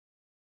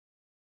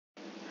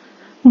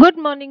Good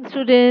morning,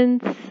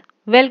 students.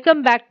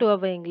 Welcome back to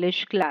our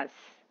English class.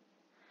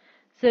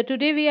 So,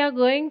 today we are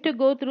going to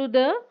go through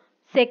the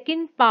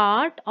second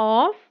part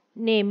of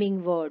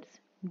naming words.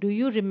 Do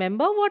you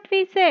remember what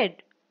we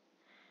said?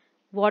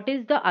 What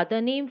is the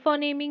other name for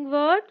naming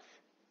words?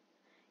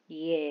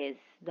 Yes,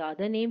 the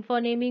other name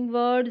for naming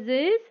words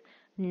is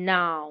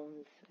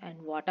nouns.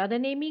 And what are the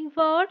naming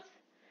words?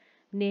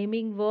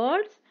 Naming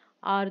words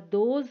are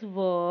those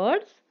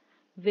words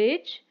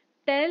which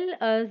tell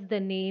us the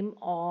name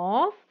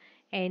of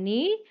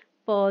any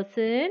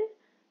person,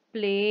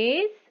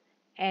 place,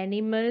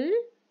 animal,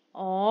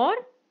 or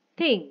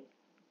thing.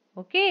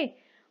 Okay,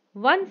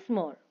 once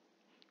more.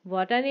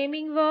 What are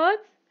naming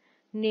words?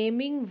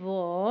 Naming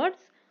words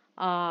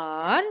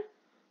are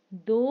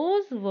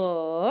those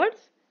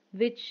words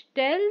which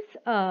tells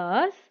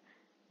us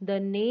the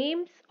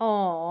names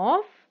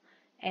of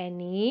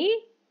any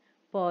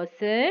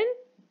person,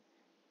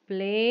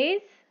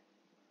 place,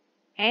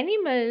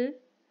 animal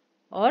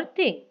or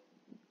thing.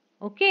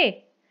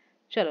 Okay.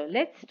 Chalo,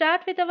 let's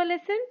start with our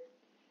lesson.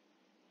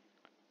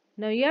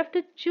 Now you have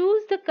to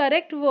choose the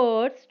correct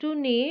words to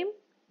name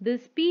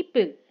these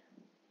people.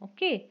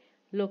 Okay.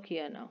 Look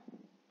here now.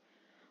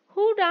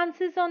 Who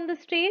dances on the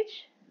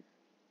stage?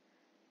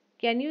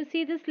 Can you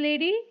see this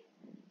lady?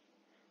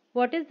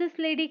 What is this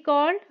lady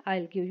called?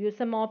 I'll give you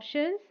some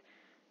options.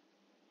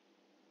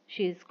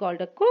 She is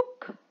called a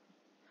cook,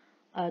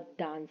 a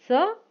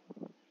dancer,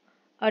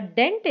 a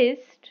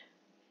dentist,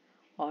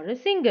 or a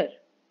singer.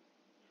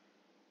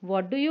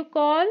 What do you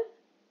call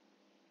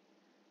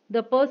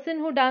the person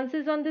who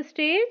dances on the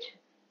stage?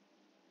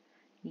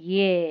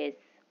 Yes,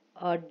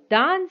 a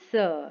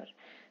dancer.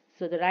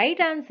 So the right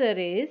answer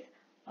is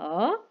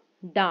a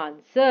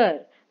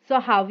dancer. So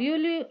how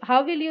will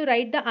you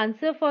write the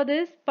answer for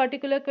this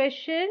particular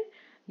question?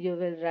 You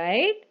will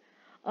write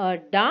a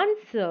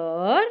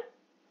dancer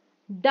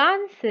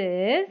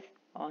dances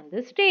on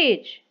the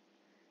stage.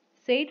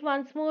 Say it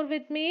once more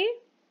with me.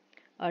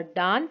 A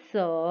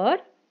dancer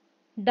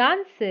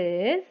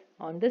dances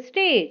on the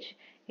stage.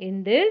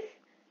 In this,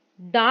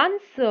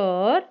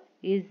 dancer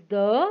is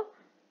the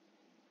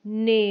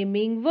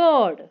naming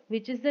word.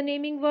 Which is the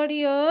naming word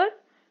here?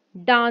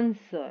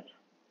 Dancer.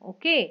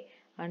 Okay,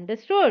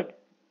 understood?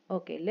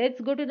 Okay,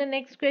 let's go to the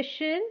next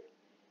question.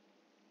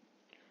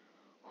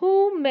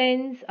 Who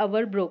mends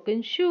our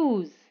broken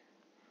shoes?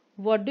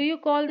 What do you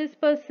call this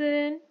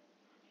person?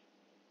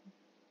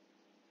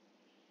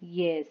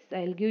 Yes,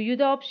 I'll give you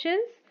the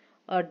options.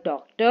 A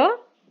doctor,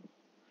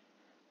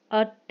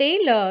 a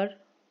tailor,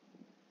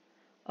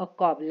 a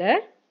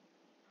cobbler,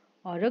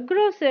 or a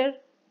grocer.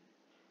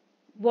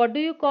 What do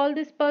you call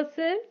this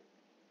person?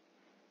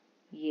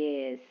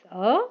 Yes,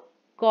 a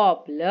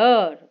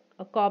cobbler.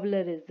 A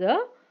cobbler is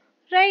the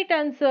right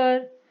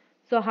answer.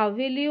 So, how will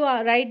you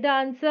write the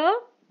answer?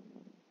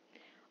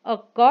 A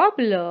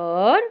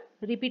cobbler,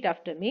 repeat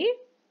after me,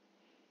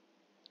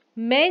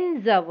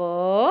 mends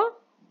our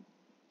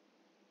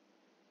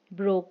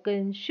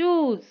broken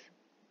shoes.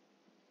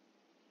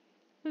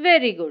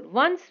 Very good.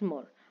 Once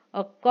more.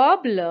 A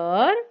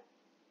cobbler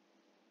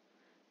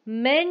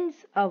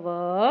mends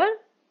our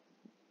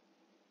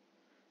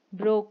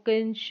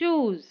broken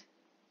shoes.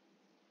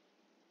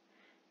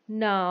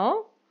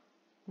 Now,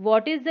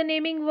 what is the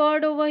naming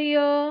word over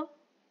here?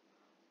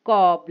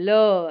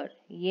 Cobbler.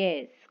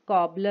 Yes,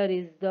 cobbler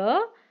is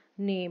the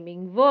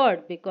naming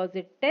word because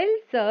it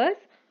tells us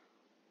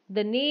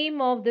the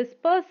name of this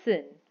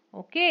person.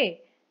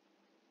 Okay.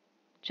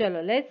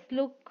 Chalo, let's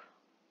look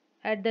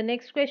at the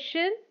next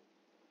question.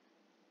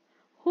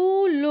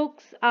 Who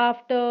looks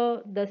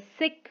after the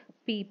sick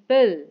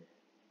people?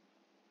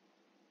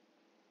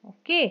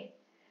 Okay.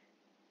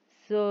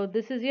 So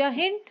this is your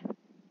hint.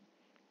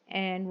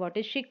 And what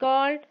is she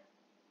called?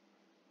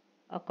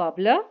 A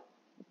cobbler,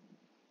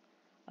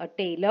 a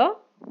tailor,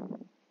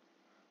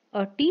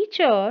 a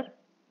teacher,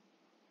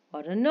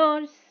 or a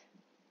nurse?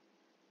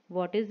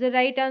 What is the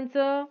right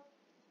answer?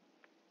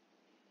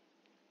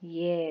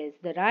 Yes,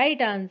 the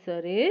right answer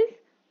is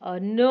a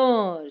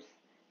nurse.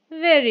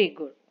 Very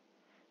good.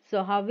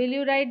 So, how will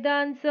you write the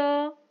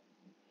answer?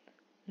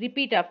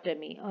 Repeat after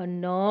me. A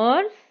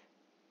nurse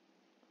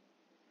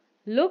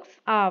looks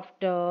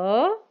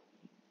after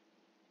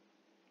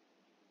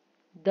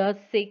the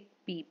sick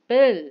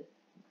people.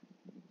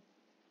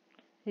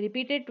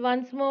 Repeat it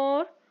once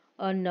more.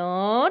 A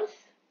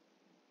nurse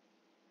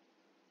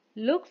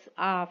looks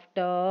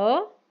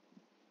after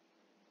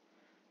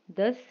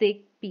the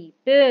sick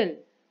people.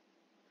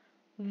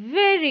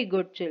 Very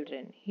good,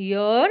 children.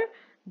 Here,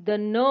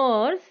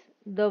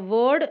 the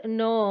word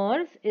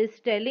nurse is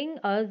telling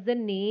us the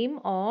name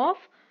of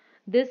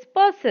this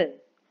person.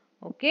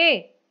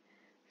 Okay.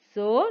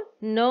 So,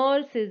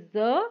 nurse is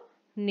the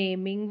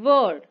naming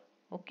word.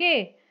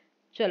 Okay.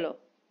 Chalo.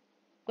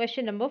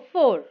 Question number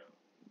 4.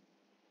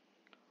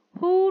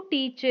 Who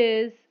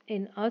teaches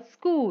in a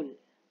school?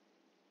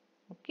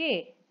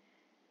 Okay.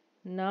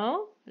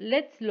 Now,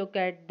 let's look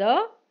at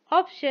the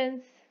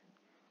options.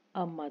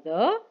 A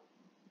mother,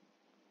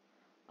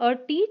 a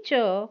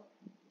teacher,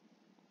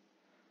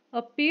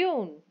 a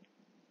peon,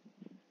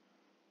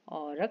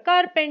 or a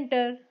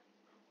carpenter?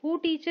 Who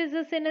teaches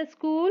us in a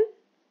school?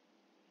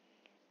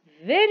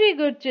 Very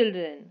good,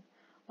 children.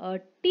 A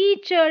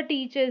teacher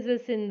teaches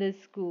us in the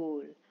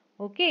school.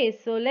 Okay,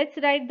 so let's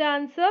write the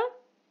answer.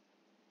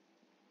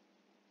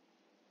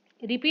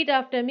 Repeat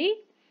after me.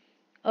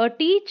 A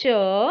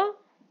teacher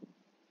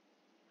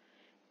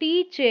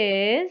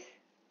teaches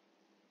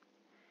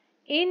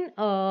in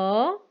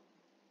a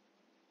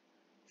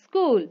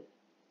school.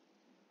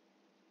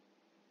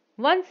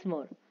 Once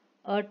more.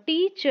 A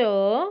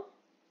teacher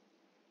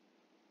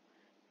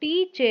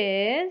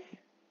teaches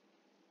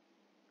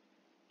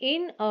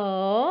in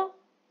a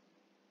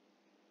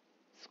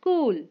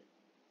school.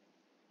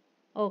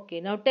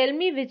 Okay, now tell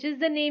me which is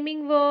the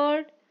naming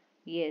word?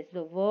 Yes,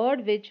 the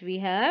word which we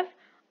have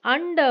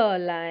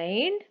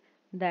underlined,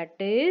 that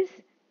is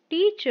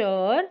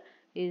teacher,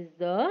 is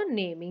the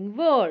naming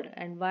word.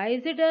 And why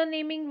is it a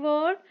naming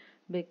word?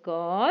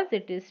 Because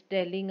it is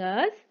telling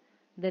us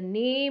the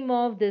name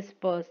of this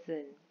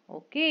person.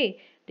 Okay,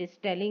 it is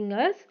telling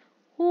us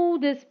who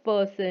this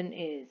person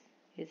is.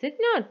 Is it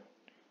not?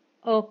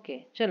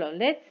 Okay, chalo,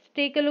 let's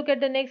take a look at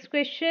the next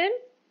question.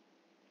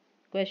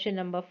 Question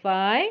number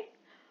 5.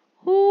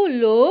 Who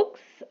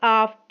looks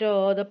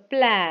after the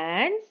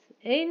plants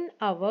in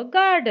our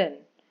garden?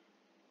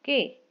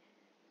 Okay,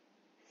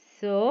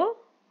 so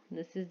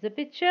this is the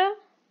picture,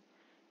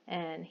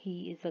 and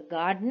he is a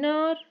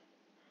gardener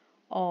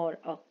or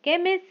a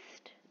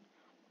chemist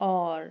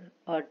or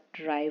a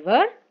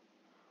driver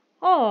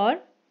or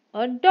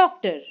a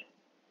doctor.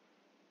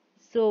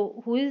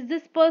 So who is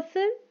this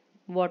person?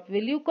 What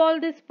will you call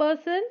this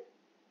person?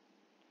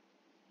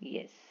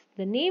 Yes,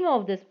 the name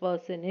of this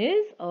person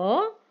is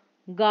a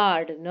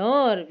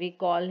gardener. We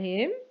call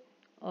him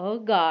a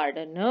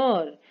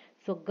gardener.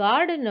 So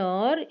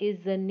gardener is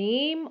the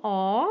name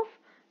of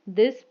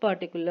this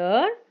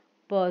particular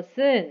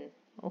person.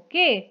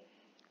 Okay.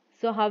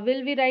 So how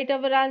will we write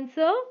our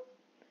answer?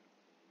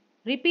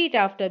 Repeat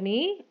after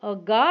me. A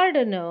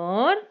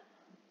gardener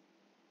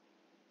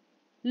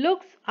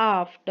looks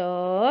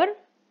after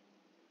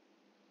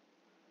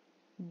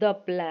the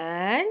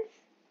plants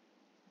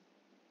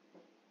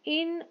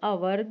in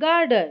our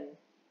garden.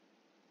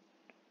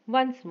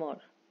 Once more.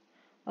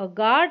 A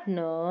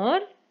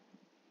gardener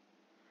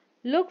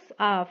looks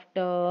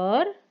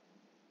after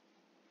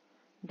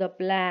the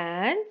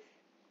plants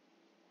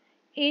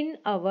in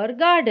our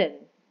garden.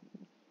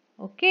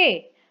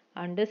 Okay,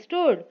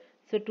 understood.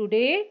 So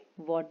today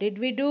what did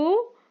we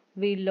do?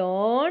 We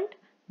learned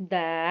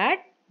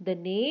that the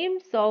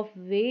names of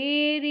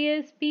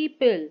various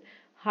people.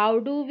 How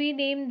do we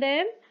name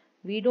them?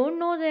 We don't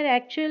know their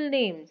actual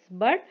names,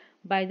 but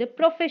by the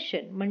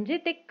profession. म्हणजे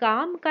ते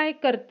काम काय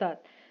करतात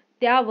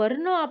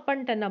त्यावरनं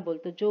आपण त्यांना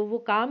बोलतो. जो वो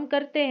काम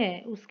करते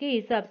हैं उसके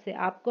हिसाब से.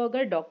 आपको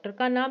अगर डॉक्टर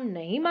का नाम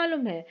नहीं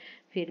मालूम है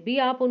फिर भी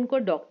आप उनको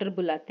डॉक्टर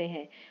बुलाते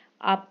हैं.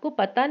 आपको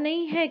पता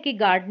नहीं है कि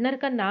गार्डनर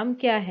का नाम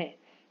क्या है,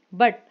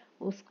 बट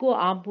उसको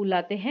आप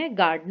बुलाते हैं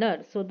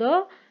gardener. So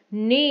the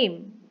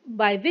name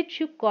by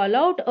which you call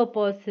out a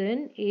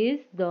person is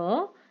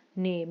the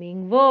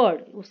naming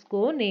word.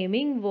 उसको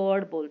नेमिंग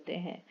वर्ड बोलते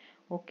हैं.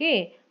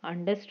 Okay,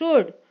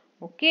 understood.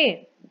 ओके,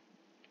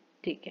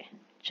 ठीक है,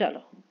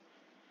 चलो.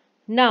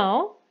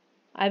 Now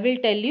I will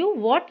tell you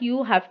what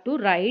you have to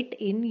write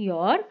in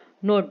your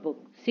notebook.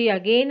 See,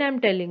 again I am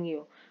telling you.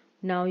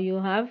 Now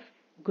you have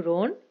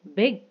grown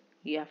big.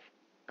 You have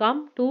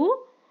come to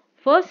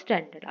first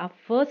standard. आप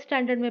first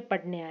standard में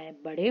पढ़ने आए,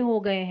 बड़े हो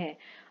गए हैं.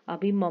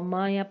 अभी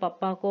मम्मा या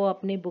पापा को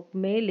अपने बुक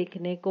में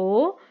लिखने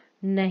को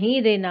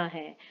नहीं देना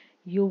है.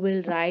 You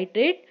will write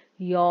it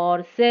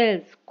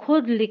yourself.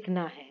 खुद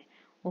लिखना है.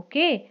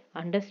 Okay,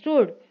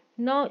 understood.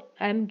 Now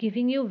I am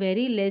giving you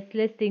very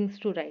less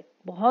things to right.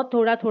 बहुत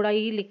थोड़ा थोड़ा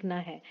ही लिखना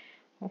है.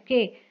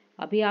 ओके,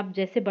 अभी आप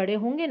जैसे बड़े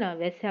होंगे ना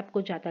वैसे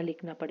आपको ज़्यादा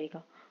लिखना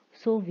पड़ेगा.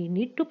 So we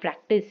need to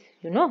practice,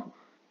 you know.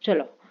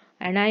 चलो.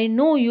 And I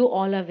know you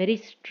all are very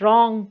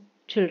strong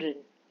children,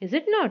 is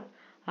it not?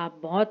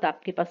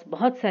 आपके पास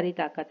बहुत सारी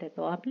ताकत है,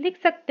 तो आप लिख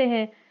सकते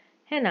हैं,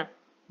 है ना.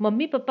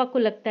 मम्मी पापा को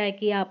लगता है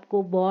कि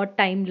आपको बहुत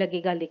टाइम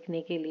लगेगा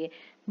लिखने के लिए,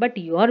 but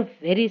you are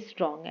very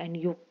strong and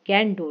you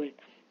can do it.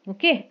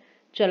 Okay,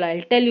 चलो, I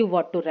will tell you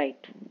what to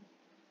right.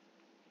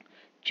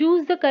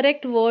 Choose the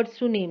correct words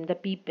to name the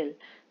people.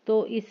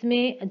 तो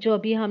इसमें जो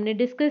अभी हमने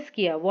डिस्कस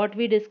किया, what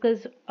we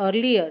discuss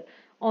earlier,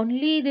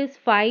 only this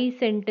 5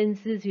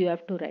 sentences you have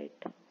to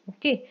right.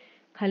 Okay,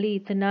 खाली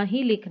इतना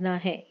ही लिखना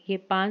है. ये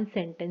 5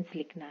 सेंटेंस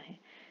लिखना है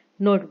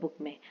नोटबुक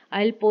में.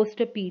 I will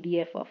post a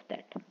PDF of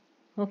that.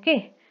 Okay,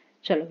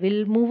 चलो,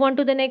 will move on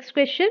to the next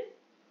question.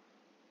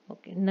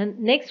 Okay,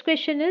 next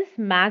question is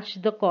match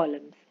the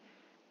columns.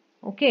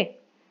 Okay,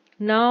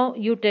 now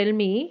you tell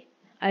me,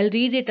 I will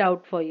read it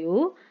out for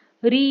you.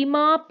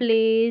 Reema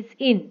plays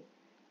in.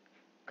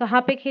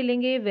 कहाँ पे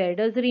खेलेंगे? Where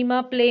does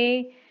Reema play?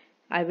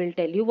 I will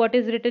tell you what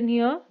is written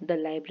here. The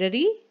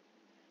library,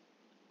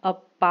 a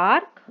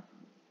park,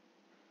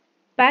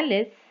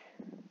 palace,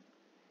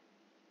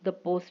 the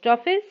post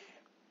office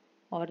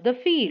or the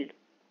field.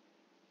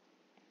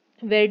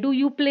 Where do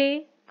you play?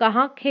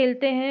 कहाँ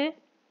खेलते हैं?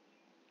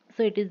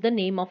 So it is the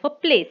name of a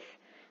place.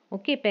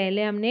 Okay,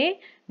 पहले हमने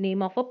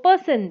name of a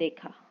person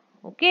देखा.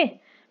 Okay,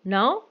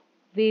 now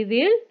we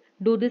will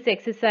do this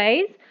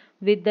exercise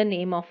with the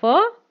name of a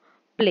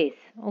place.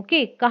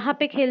 Okay, कहाँ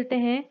पे खेलते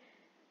हैं?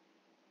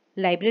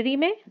 लाइब्रेरी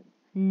में?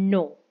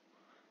 No.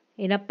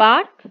 In a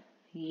park?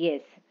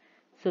 Yes.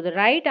 So the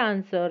right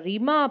answer,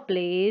 Reema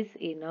plays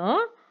in a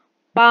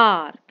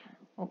park.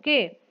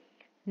 Okay.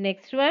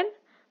 Next one,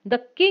 the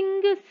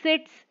king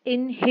sits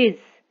in his.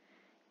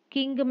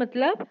 King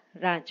मतलब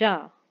राजा.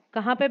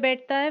 कहाँ पे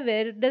बैठता है?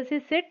 Where does he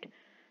sit?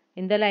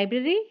 In the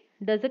library?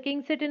 Does the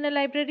king sit in a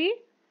library?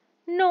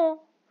 No.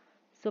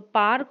 So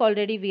park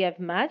already we have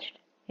matched.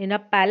 In a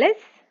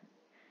palace?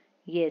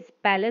 Yes,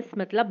 palace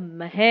मतलब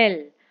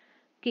महल.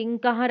 King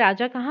कहाँ,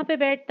 राजा कहाँ पे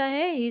बैठता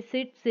है? He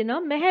sits in a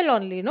Mahal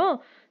only, no?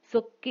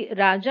 So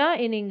Raja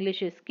in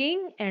English is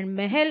king and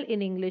Mahal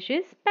in English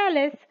is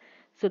palace.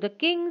 So the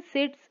king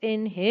sits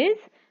in his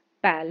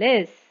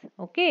palace.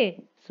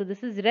 Okay, so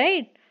this is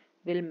right.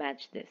 We'll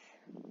match this.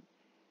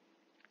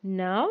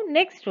 Now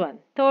next one,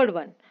 third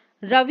one.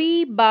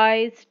 Ravi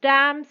buys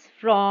stamps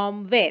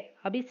from where?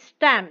 Abhi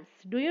stamps.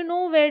 Do you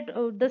know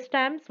where the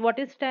stamps? What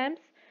is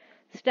stamps?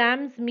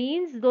 Stamps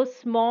means those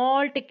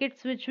small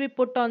tickets which we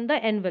put on the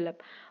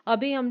envelope.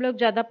 अभी हम लोग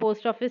ज़्यादा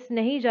post office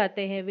नहीं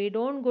जाते हैं. We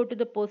don't go to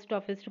the post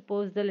office to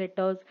post the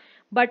letters.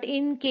 But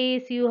in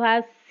case you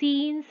have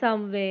seen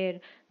somewhere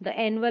the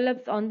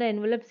envelopes, on the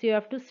envelopes you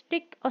have to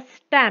stick a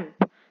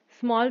stamp,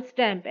 small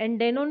stamp, and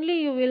then only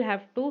you will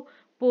have to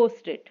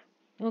post it.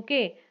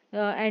 Okay,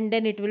 and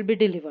then it will be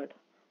delivered.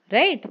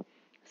 Right?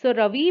 So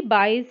Ravi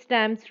buys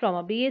stamps from.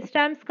 अभी ये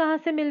stamps कहाँ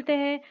से मिलते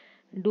हैं?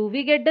 Do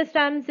we get the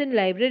stamps in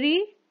library?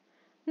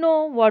 No.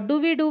 What do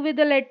we do with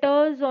the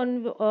letters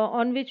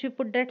on which we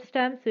put that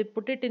stamps? We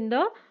put it in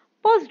the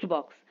post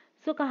box.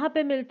 So कहाँ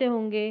पे मिलते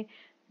होंगे?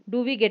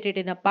 Do we get it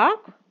in a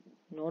park?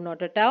 No,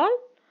 not at all.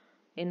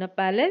 In a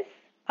palace?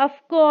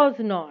 Of course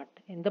not.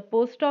 In the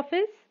post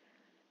office?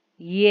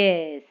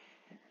 Yes.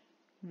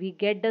 We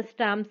get the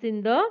stamps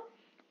in the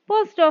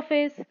post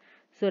office.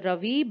 So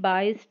Ravi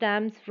buys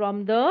stamps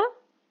from the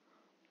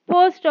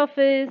post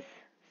office.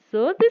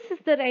 So this is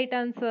the right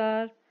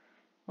answer.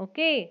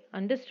 Okay,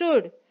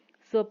 understood?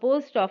 So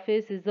post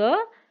office is a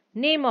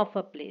name of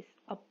a place.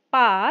 A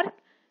park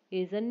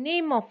is a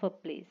name of a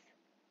place.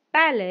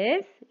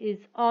 Palace is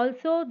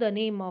also the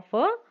name of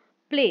a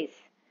place.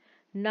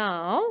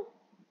 Now,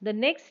 the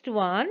next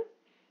one,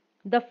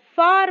 the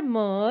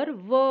farmer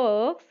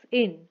works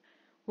in.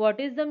 What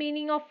is the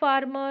meaning of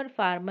farmer?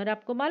 Farmer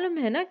आपको मालूम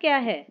है ना क्या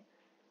है?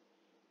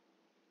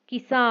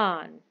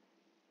 किसान.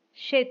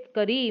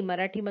 शेतकरी,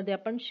 मराठीमध्ये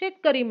आपण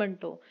शेतकरी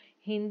म्हणतो.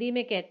 हिंदी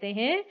में कहते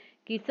हैं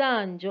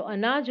किसान, जो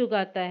अनाज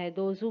उगाता है,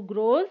 those who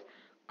grows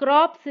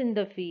crops in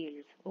the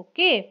fields.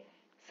 Okay,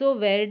 so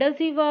where does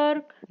he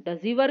work?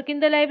 Does he work in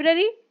the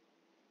library?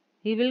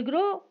 He will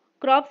grow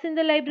crops in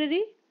the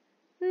library?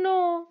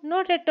 No,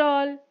 not at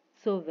all.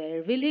 So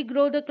where will he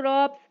grow the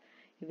crops?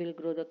 He will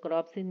grow the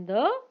crops in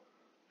the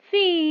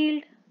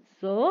field.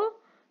 So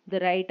the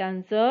right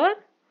answer,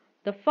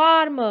 the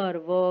farmer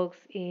works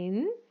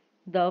in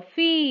the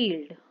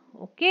field.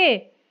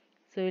 Okay,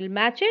 so we'll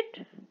match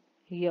it.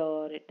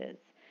 Here it is.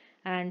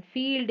 And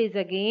field is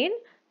again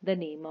the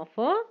name of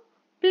a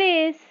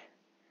place.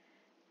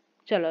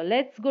 Chalo,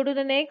 let's go to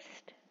the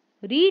next.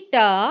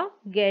 Rita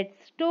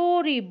gets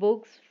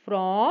storybooks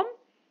from.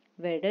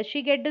 Where does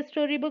she get the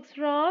storybooks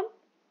from?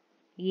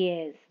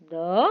 Yes,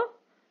 the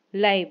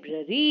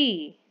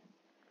library.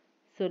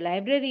 So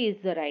library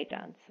is the right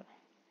answer.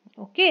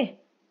 Okay.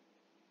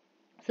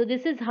 So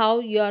this is how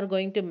you are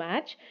going to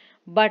match,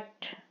 but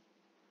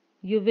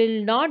you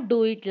will not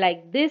do it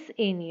like this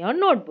in your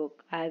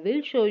notebook. I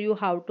will show you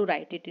how to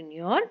write it in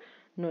your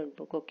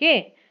notebook.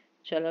 Okay.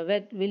 Chalo,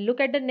 we'll look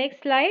at the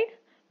next slide.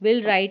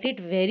 We'll write it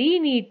very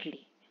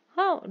neatly.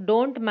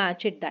 Don't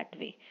match it that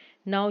way.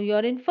 Now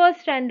you're in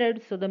first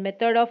standard, so the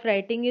method of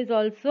writing is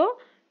also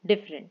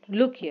different.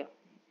 Look here.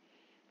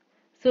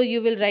 So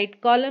you will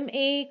write column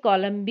A,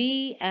 column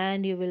B,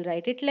 and you will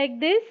write it like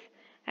this.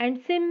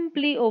 And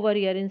simply over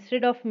here,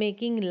 instead of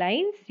making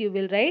lines, you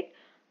will write,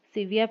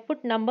 see, we have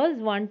put numbers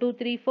 1, 2,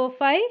 3, 4,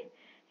 5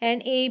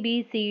 and A,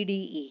 B, C, D,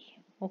 E.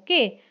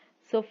 Okay.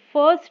 So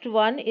first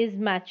one is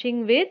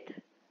matching with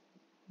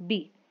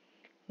B.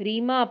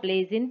 Rima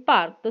plays in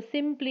park. So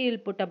simply you'll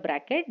put a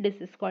bracket. This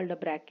is called a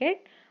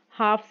bracket.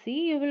 Half C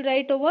you will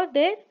write over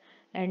there,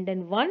 and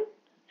then 1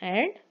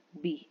 and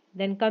B.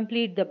 Then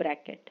complete the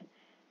bracket.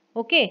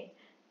 Okay.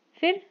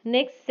 फिर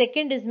next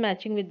second is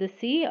matching with the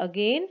C.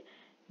 Again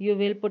you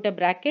will put a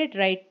bracket,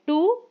 write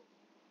 2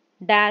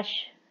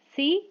 dash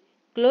C,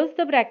 close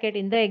the bracket.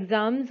 In the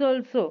exams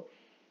also,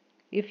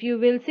 if you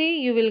will see,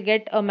 you will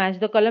get a match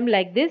the column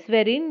like this,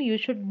 wherein you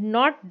should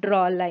not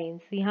draw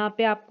lines. यहाँ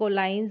पे आपको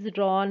lines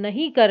draw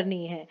नहीं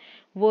करनी है,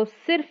 वो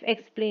सिर्फ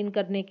explain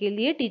करने के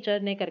लिए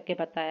टीचर ने करके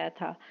बताया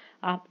था.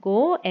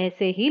 आपको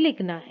ऐसे ही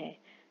लिखना है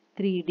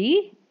 3D.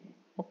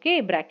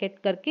 ओके, ब्रैकेट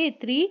करके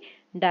 3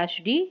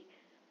 dash D,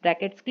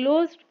 brackets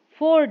closed,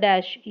 4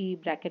 dash E,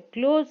 bracket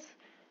close,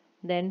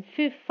 then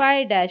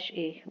 5 dash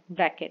A,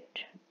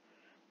 bracket.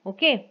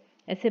 Okay,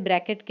 ऐसे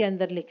ब्रैकेट के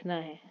अंदर लिखना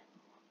है,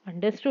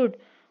 अंडरस्टूड।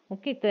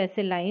 ओके, तो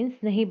ऐसे लाइंस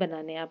नहीं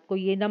बनाने, आपको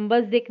ये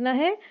नंबर्स देखना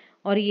है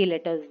और ये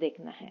लेटर्स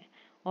देखना है,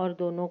 और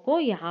दोनों को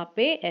यहाँ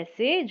पे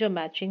ऐसे जो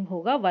मैचिंग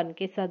होगा, 1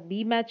 के साथ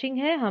बी मैचिंग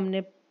है,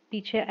 हमने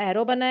पीछे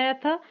एरो बनाया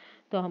था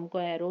तो हमको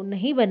एरो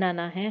नहीं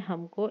बनाना है,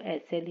 हमको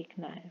ऐसे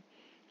लिखना है,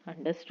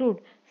 अंडरस्टूड।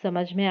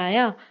 समझ में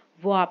आया?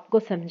 वो आपको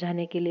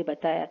समझाने के लिए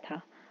बताया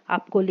था,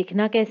 आपको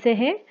लिखना कैसे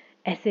है,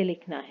 ऐसे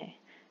लिखना है।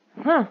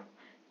 हाँ,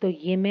 तो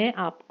ये मैं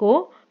आपको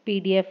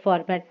पीडीएफ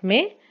फॉर्मेट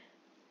में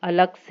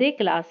अलग से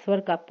क्लास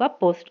वर्क आपका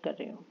पोस्ट कर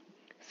रही हूँ।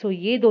 सो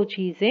ये 2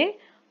 चीज़ें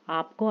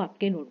आपको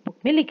आपके नोटबुक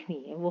में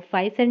लिखनी है। वो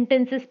 5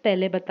 सेंटेंसेस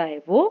पहले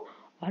बताए वो,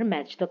 और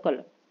मैच द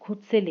कॉलम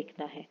खुद से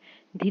लिखना है,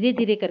 धीरे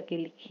धीरे करके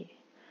लिखिए।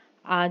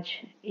 आज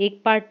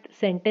एक पार्ट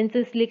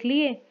सेंटेंसेस लिख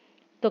लिए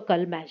तो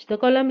कल मैच द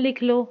कॉलम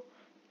लिख लो,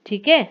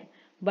 ठीक है।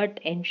 But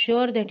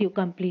ensure that you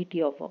complete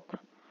your work.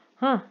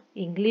 हाँ,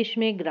 इंग्लिश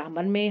में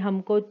ग्रामर में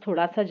हमको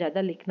थोड़ा सा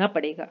ज़्यादा लिखना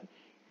पड़ेगा।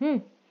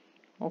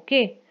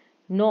 Okay,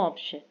 no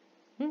option,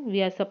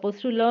 we are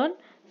suppose to learn,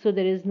 so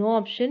there is no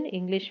option,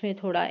 English में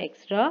थोड़ा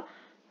एक्स्ट्रा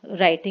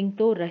राइटिंग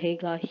तो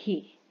रहेगा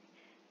ही।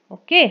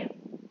 Okay,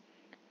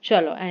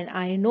 chalo, and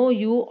I know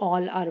you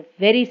all are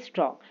very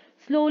strong.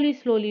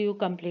 Slowly you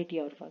complete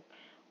your work.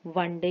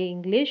 One day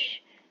English,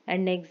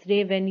 and next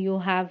day when you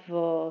have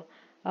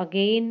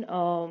again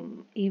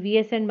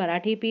EVS and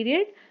Marathi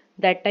period,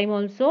 that time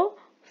also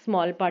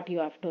small part you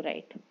have to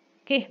write.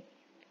 Okay,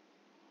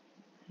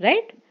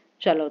 right?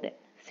 Chalo then,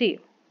 see you,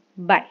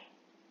 bye.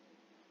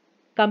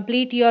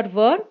 Complete your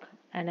work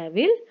and I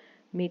will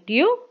meet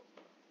you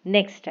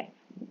next time.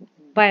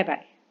 Bye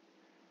bye.